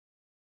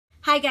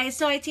Hi guys,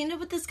 so I teamed up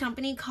with this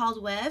company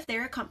called Whiff.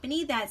 They're a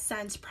company that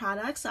sends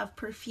products of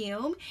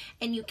perfume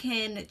and you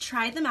can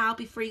try them out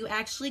before you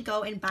actually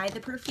go and buy the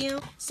perfume.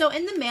 So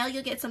in the mail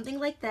you'll get something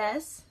like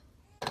this,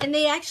 and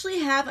they actually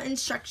have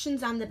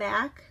instructions on the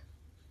back.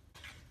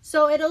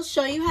 So it'll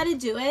show you how to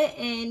do it,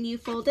 and you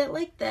fold it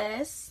like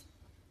this.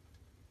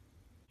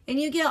 And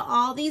you get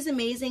all these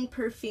amazing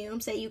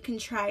perfumes that you can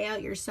try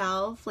out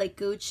yourself, like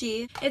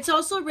Gucci. It's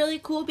also really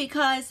cool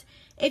because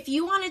if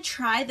you want to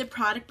try the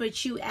product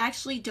but you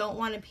actually don't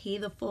want to pay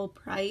the full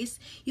price,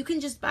 you can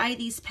just buy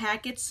these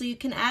packets so you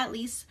can at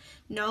least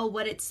know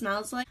what it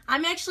smells like.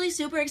 I'm actually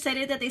super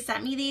excited that they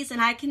sent me these,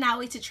 and I cannot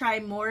wait to try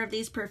more of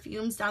these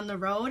perfumes down the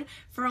road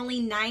for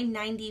only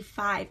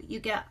 $9.95. You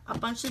get a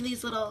bunch of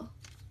these little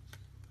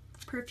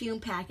perfume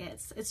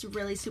packets. It's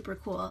really super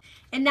cool.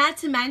 And not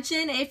to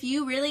mention, if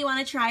you really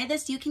want to try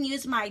this, you can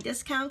use my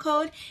discount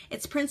code.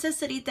 It's Princess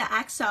Sarita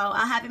XO.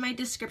 I'll have it in my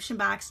description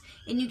box,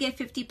 and you get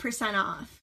 50% off.